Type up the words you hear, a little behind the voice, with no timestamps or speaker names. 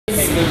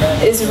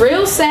It's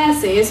real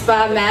sassy. It's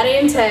by Maddie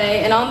and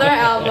Tay, and on their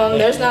album,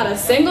 there's not a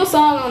single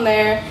song on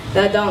there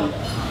that don't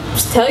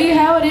just tell you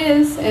how it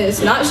is, and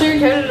it's not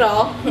sugarcoated at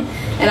all.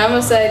 And I'm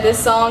gonna say this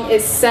song,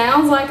 it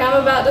sounds like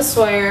I'm about to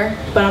swear,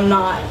 but I'm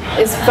not.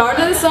 It's part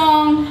of the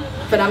song,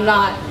 but I'm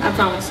not, I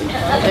promise you.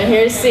 So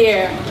here's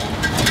Sierra.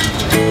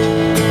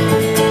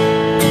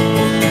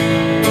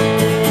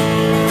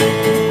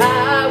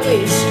 I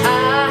wish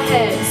I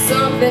had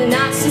something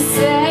nice to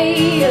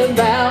say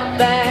about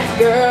that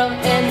girl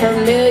and her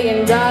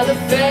 $1,000,000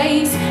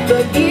 face,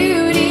 but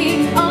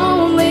beauty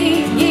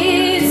only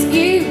gets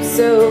you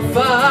so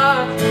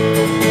far.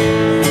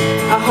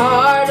 A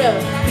heart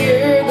of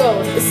pure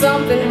gold is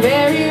something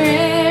very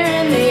rare,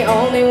 and the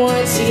only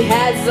one she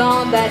has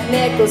on that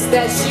necklace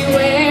that she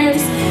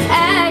wears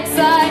acts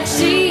like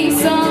she's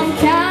some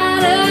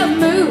kind of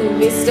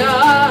movie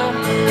star.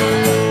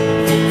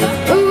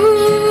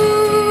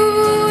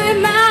 Ooh, it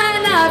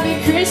might not be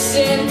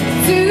Christian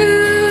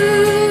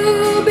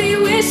to be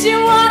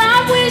wishing what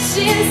I'm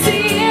wishing.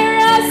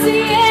 Sierra,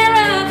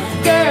 Sierra,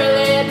 girl,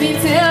 let me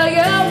tell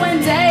you,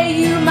 one day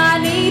you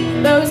might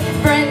need those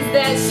friends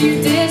that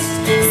you ditched.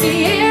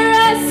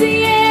 Sierra,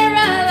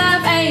 Sierra,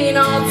 life ain't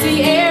all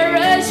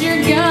tiaras.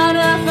 You're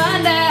gonna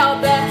find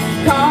out that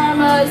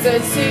karma's a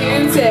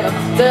to tell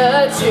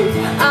the truth.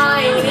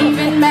 I ain't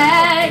even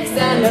mad, 'cause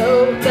I know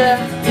the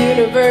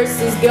universe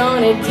is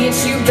gonna get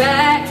you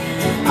back.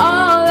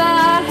 All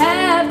I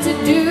have to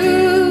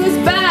do is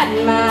bide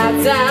my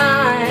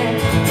time.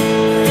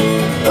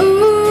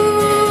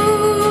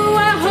 Ooh,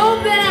 I hope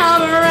that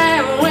I'm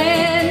around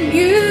when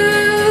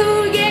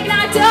you get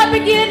knocked up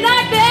and get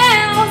knocked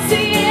down.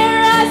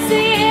 Sierra,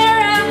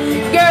 Sierra,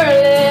 girl,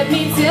 let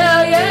me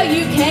tell you,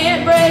 you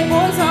can't break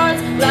boys'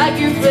 hearts like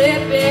you're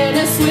flipping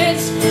a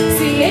switch.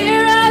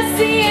 Sierra,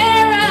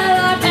 Sierra,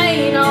 life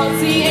ain't all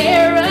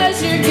tiaras.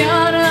 You're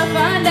gonna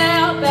find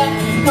out that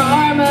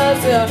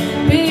karma's a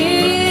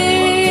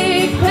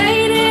big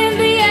pain in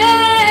the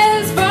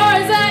ass. As far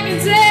as I can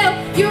tell,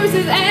 yours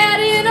is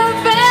adding up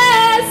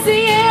fast,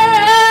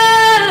 Sierra.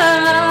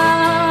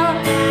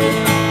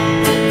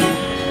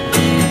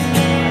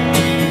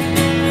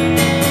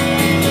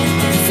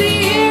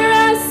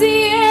 Sierra,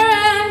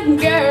 Sierra,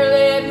 girl,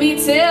 let me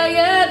tell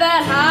you,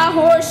 that high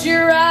horse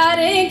you're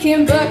riding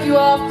can buck you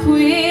off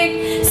quick.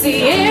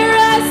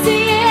 Sierra,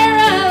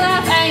 Sierra,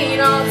 life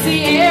ain't all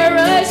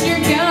tiaras.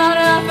 You're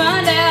gonna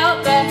find out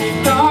that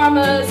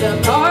karma's a,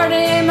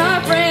 pardon my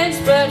French,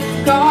 but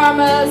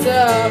karma's a,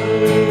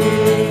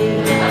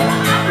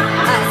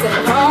 I said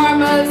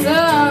karma's a,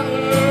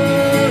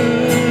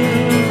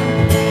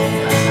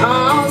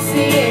 oh,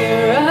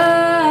 Sierra.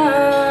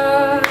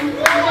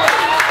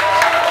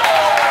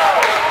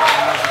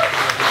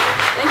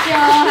 Thank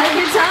y'all. Have a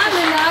good time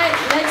tonight.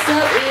 Next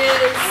up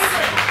is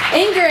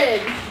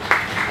Ingrid.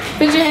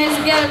 Put your hands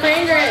together for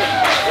Ingrid.